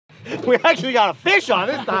We actually got a fish on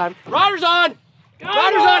this time. Ryder's on.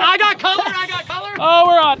 Ryder's on. I got color. I got color. Oh,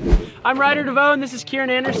 we're on. I'm Ryder Devoe, and this is Kieran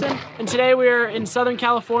Anderson. And today we're in Southern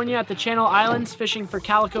California at the Channel Islands fishing for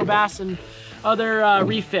calico bass and other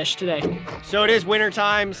reef fish today. So it is winter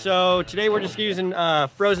time, so today we're just using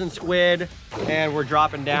frozen squid, and we're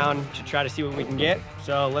dropping down to try to see what we can get.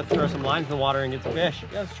 So let's throw some lines in the water and get some fish.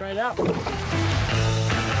 Yeah, let's try it out.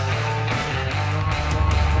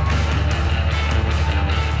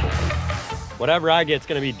 Whatever I get's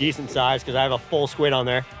gonna be decent size because I have a full squid on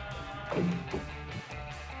there.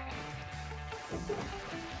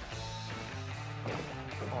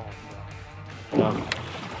 No.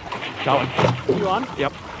 Got one. You on?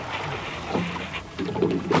 Yep.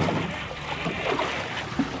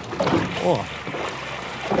 Oh.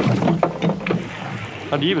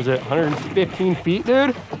 How deep is it? 115 feet,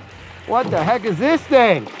 dude? What the heck is this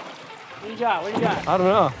thing? What do you got? What do you got? I don't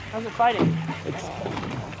know. How's it fighting? It's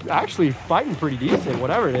actually fighting pretty decent,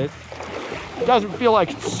 whatever it is. It doesn't feel like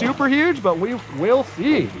it's super huge, but we will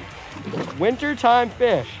see. Wintertime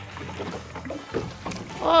fish.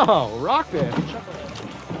 Oh, rockfish.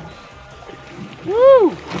 Woo!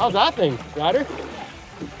 How's that thing, Ryder?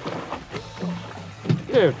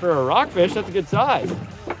 Dude, for a rockfish, that's a good size.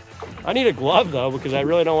 I need a glove though, because I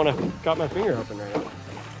really don't want to cut my finger open right now.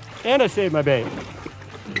 And I saved my bait.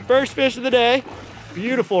 First fish of the day.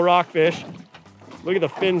 Beautiful rockfish. Look at the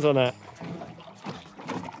fins on that.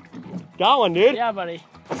 Got one, dude. Yeah, buddy.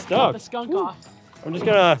 Stoked. The skunk off. I'm just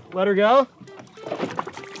gonna let her go.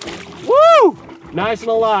 Woo! Nice and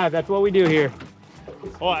alive. That's what we do here.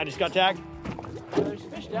 Oh, I just got tagged. There's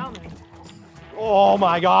fish down there. Oh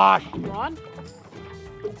my gosh. You on?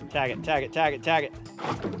 Tag it, tag it, tag it, tag it.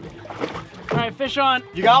 All right, fish on.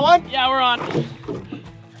 You got one? Yeah, we're on.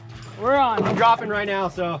 We're on. I'm dropping right now,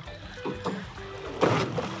 so.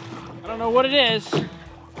 I don't know what it is.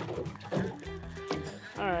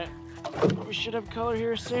 All right. We should have color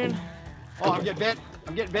here soon. Oh, I'm getting bit.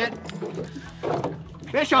 I'm getting bit.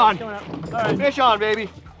 Fish on. Coming up. All right. Fish on, baby.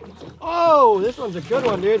 Oh, this one's a good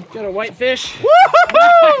one, dude. Got a white fish.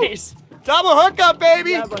 Woohoo! Nice. Double hookup,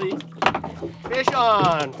 baby. Yeah, buddy. Fish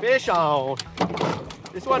on. Fish on.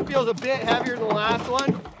 This one feels a bit heavier than the last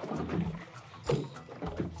one.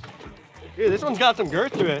 Dude, this one's got some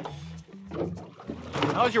girth to it.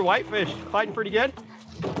 How's your whitefish? Fighting pretty good?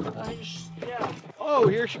 Yeah. Oh,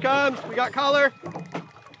 here she comes. We got color.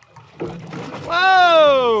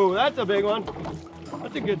 Whoa, that's a big one.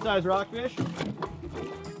 That's a good sized rockfish.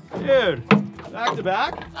 Dude, back to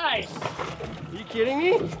back? Nice. Are you kidding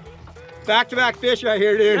me? Back to back fish right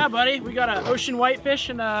here, dude. Yeah, buddy. We got an ocean whitefish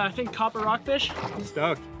and I think copper rockfish.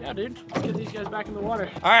 Stoked. Yeah, dude. Let's get these guys back in the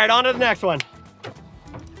water. All right, on to the next one.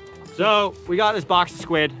 So we got this box of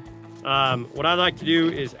squid. What I like to do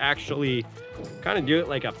is actually kind of do it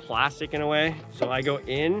like a plastic in a way. So I go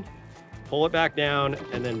in, pull it back down,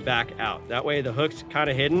 and then back out. That way the hook's kind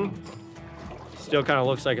of hidden. Still kind of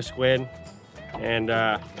looks like a squid. And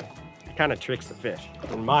it kind of tricks the fish,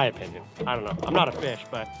 in my opinion. I don't know. I'm not a fish,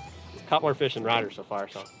 but caught more fish than Ryder so far,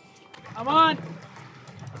 so. I'm on.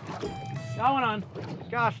 Got one on.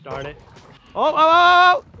 Gosh darn it. Oh, oh,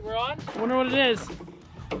 oh! We're on? I wonder what it is.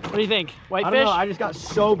 What do you think? Whitefish? I don't know. I just got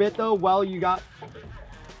so bit though. Well, you got.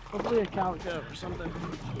 Hopefully a calico or something.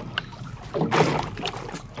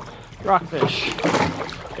 Rockfish.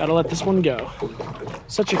 Gotta let this one go.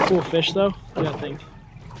 Such a cool fish though. I gotta think.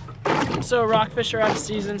 So rockfish are out of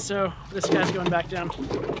season, so this guy's going back down.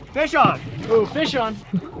 Fish on! Ooh, fish on.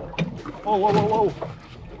 Whoa, whoa, whoa, whoa.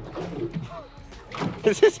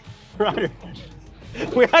 This is Ryder.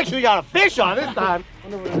 We actually got a fish on this time. I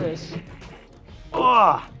wonder what it is.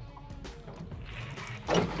 Oh.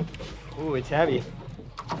 Ooh, it's heavy.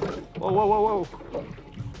 Whoa, whoa, whoa, whoa.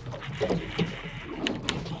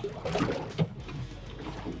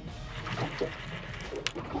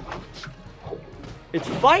 It's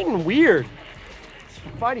fighting weird. It's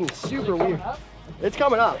fighting super weird. It's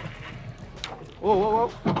coming up. Whoa, whoa,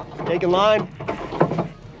 whoa. Taking line.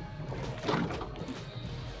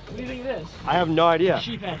 What do you think it is? I have no idea.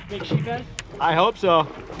 Sheephead. Big sheephead? I hope so.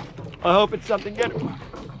 I hope it's something good.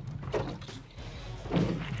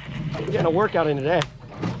 I'm getting a workout in today.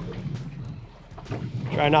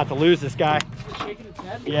 Try not to lose this guy. Is it shaking its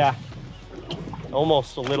head? Yeah.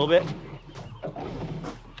 Almost a little bit.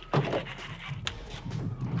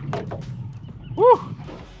 Woo!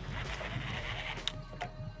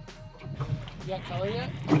 You got color yet?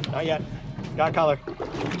 Not yet. Got color.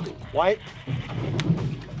 White.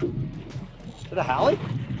 Is it a Hallie?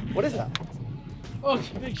 What is that? Oh, it's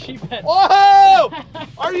a big sheephead. Oh!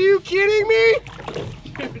 Are you kidding me?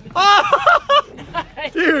 Dude. Oh!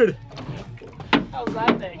 Nice. Dude. That How's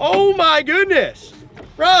that thing? Oh my goodness.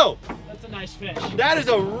 Bro, That's a nice fish. that is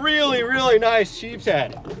a really, really nice sheep's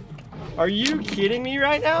head. Are you kidding me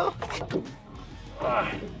right now?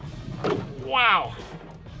 Wow.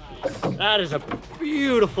 That is a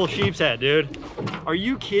beautiful sheep's head, dude. Are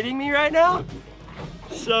you kidding me right now?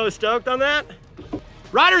 So stoked on that.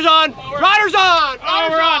 Ryder's on! Ryder's on!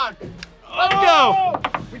 Ryder's on! Let's go!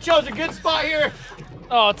 We chose a good spot here.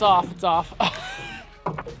 Oh, it's off. It's off.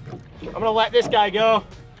 I'm gonna let this guy go.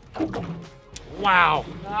 Wow.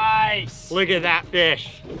 Nice. Look at that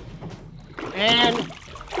fish. And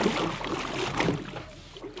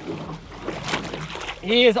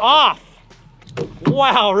he is off.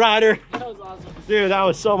 Wow, Ryder. That was awesome. Dude, that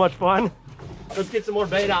was so much fun. Let's get some more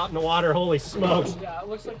bait out in the water. Holy smokes. Yeah, it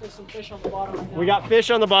looks like there's some fish on the bottom right now. We got fish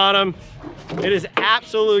on the bottom. It is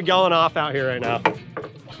absolutely going off out here right now.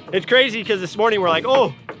 It's crazy because this morning we're like,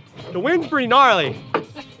 oh, the wind's pretty gnarly.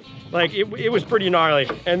 Like it was pretty gnarly.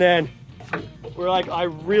 And then we're like, I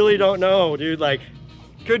really don't know, dude. Like,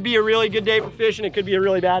 could be a really good day for fishing. It could be a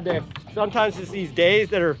really bad day. Sometimes it's these days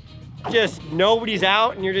that are just nobody's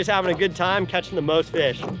out and you're just having a good time catching the most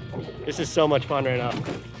fish. This is so much fun right now.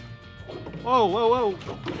 Whoa, whoa,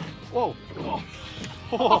 whoa. Whoa.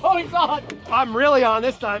 Oh, he's on. I'm really on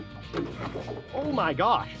this time. Oh my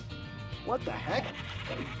gosh. What the heck?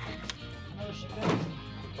 Another sheephead.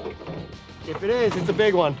 If it is, it's a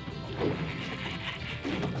big one.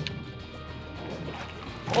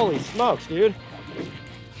 Holy smokes, dude.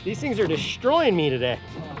 These things are destroying me today.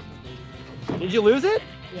 Did you lose it?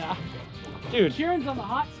 Yeah. Dude, Kieran's on the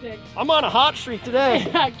hot stick. I'm on a hot streak today.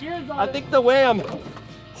 Yeah, Kieran's on I think the way I'm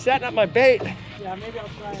setting up my bait Yeah, maybe I'll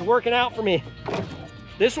try is it. working out for me.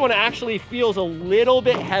 This one actually feels a little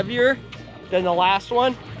bit heavier than the last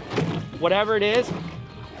one, whatever it is.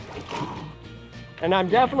 And I'm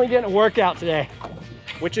definitely getting a workout today,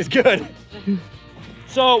 which is good.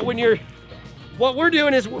 So what we're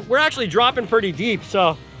doing is we're actually dropping pretty deep.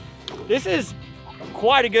 So this is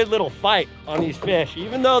quite a good little fight on these fish,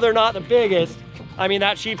 even though they're not the biggest. I mean,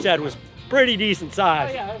 that sheep's head was pretty decent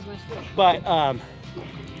size. Oh yeah, that was a nice fish. But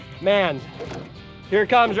man, here it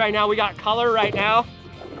comes right now. We got color right now.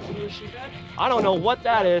 Another sheephead? I don't know what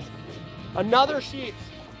that is. Another sheep.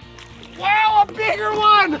 Wow, a bigger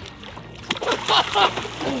one!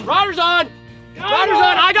 Ryder's on! Ryder's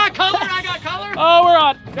on! I got color, I got color! Oh, we're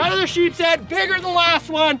on. Another sheep's head, bigger than the last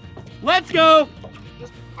one. Let's go.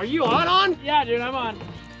 Are you on? Yeah, dude, I'm on.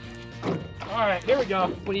 All right, here we go.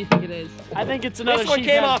 What do you think it is? I think it's another This one sheephead.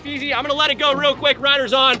 came off easy. I'm gonna let it go real quick.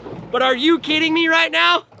 Ryder's on. But are you kidding me right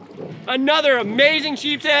now? Another amazing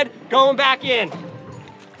sheep's head going back in.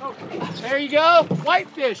 Oh. There you go.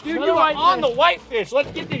 Whitefish, dude. Another You are on whitefish. the whitefish.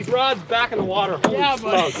 Let's get these rods back in the water. Holy Yeah,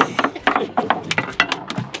 buddy. smokes.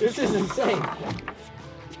 This is insane.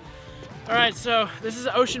 All right, so this is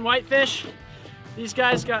ocean whitefish. These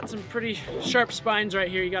guys got some pretty sharp spines right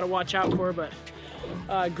here you gotta watch out for, but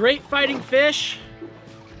great fighting fish.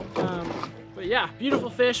 But yeah, beautiful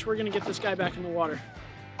fish. We're gonna get this guy back in the water.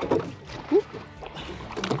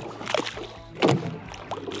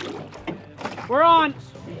 We're on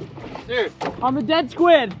Dude, the dead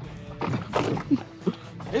squid.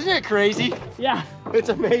 isn't it crazy? Yeah, It's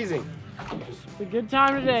amazing. it's a good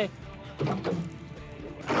time today.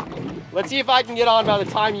 Let's see if I can get on by the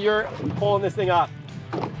time you're pulling this thing up.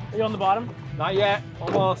 Are you on the bottom? Not yet,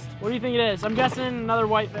 almost. What do you think it is? I'm guessing another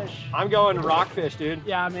whitefish. I'm going rockfish, dude.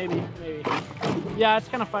 Yeah, maybe. Yeah, it's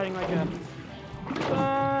kind of fighting like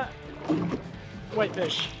a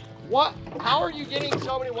whitefish. What? How are you getting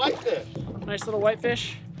so many whitefish? Nice little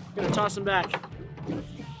whitefish. Gonna toss him back.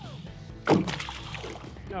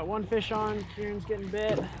 Got one fish on. Kieran's getting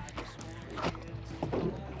bit.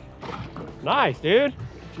 Nice, dude.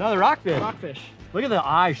 Another rockfish. Rockfish. Look at the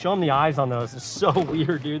eyes. Show them the eyes on those. It's so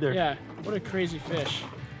weird, dude. They're... Yeah, what a crazy fish.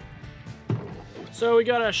 So we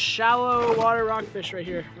got a shallow water rockfish right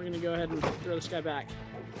here. We're gonna go ahead and throw this guy back.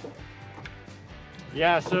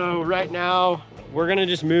 Yeah, so right now we're gonna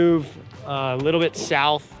just move a little bit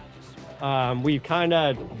south. We've kind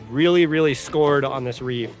of really scored on this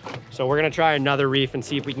reef. So we're gonna try another reef and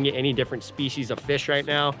see if we can get any different species of fish right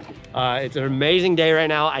now. It's an amazing day right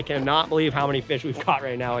now. I cannot believe how many fish we've caught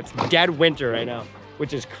right now. It's dead winter right now,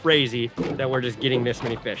 which is crazy that we're just getting this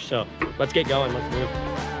many fish. So let's get going, let's move.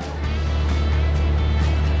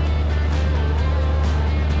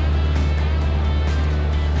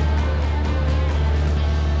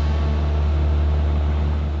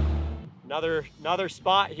 Another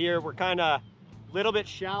spot here. We're kind of a little bit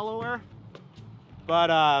shallower,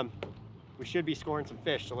 but we should be scoring some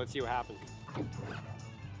fish. So let's see what happens.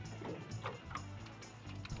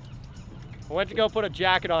 I went to go put a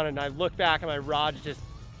jacket on it and I look back and my rod's just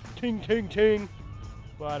ting, ting, ting.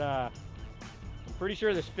 But I'm pretty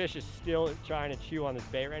sure this fish is still trying to chew on this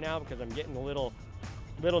bait right now because I'm getting the little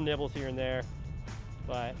nibbles here and there.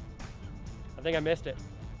 But I think I missed it.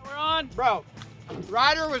 We're on. Bro,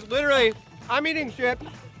 Ryder was literally, I'm eating chips.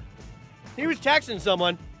 He was texting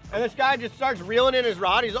someone and this guy just starts reeling in his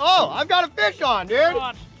rod. He's, oh, I've got a fish on, dude.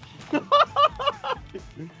 On.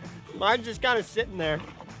 Mine's just kind of sitting there.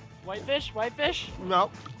 Whitefish? Whitefish?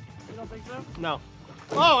 No. You don't think so? No.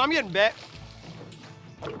 Oh, I'm getting bit.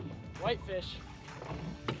 Whitefish.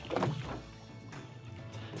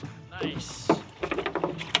 Nice.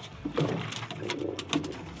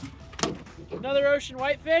 Another ocean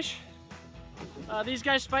whitefish. These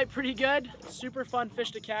guys fight pretty good. Super fun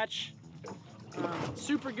fish to catch.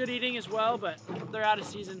 Super good eating as well, but they're out of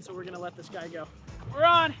season, so we're gonna let this guy go. We're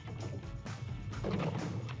on.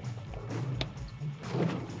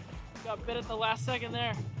 Got bit at the last second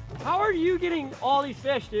there. How are you getting all these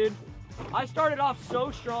fish, dude? I started off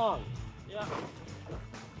so strong. Yeah.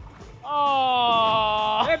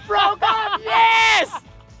 Oh! It broke up, yes!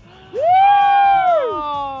 Woo!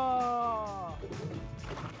 Oh!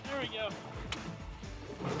 There we go.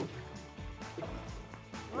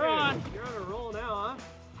 We're on. You're on a roll now, huh?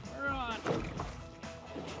 We're on.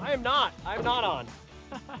 I am not. I'm not on.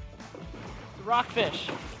 It's a rockfish.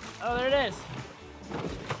 Oh, there it is.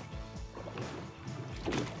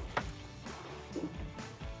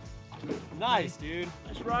 Nice, dude.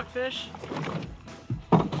 Nice rockfish.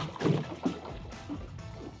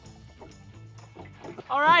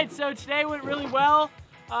 All right, so today went really well.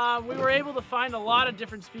 We were able to find a lot of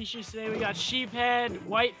different species today. We got sheephead,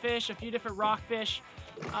 whitefish, a few different rockfish.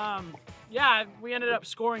 Yeah, we ended up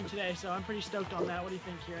scoring today, so I'm pretty stoked on that. What do you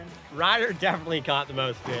think, Kieran? Ryder definitely caught the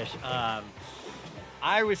most fish.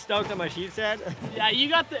 I was stoked on my sheep's head. Yeah, you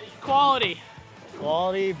got the quality.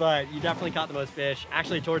 Quality, but you definitely caught the most fish.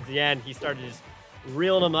 Actually, towards the end, he started just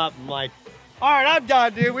reeling them up. I'm like, all right, I'm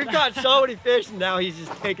done, dude. We've got so many fish, and now he's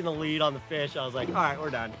just taking the lead on the fish. I was like, all right,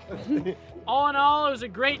 we're done. All in all, it was a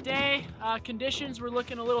great day. Conditions were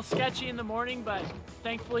looking a little sketchy in the morning, but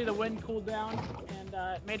thankfully the wind cooled down, and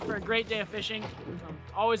it made for a great day of fishing.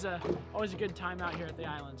 Always a good time out here at the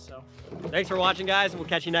island. So, thanks for watching, guys, and we'll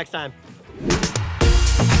catch you next time.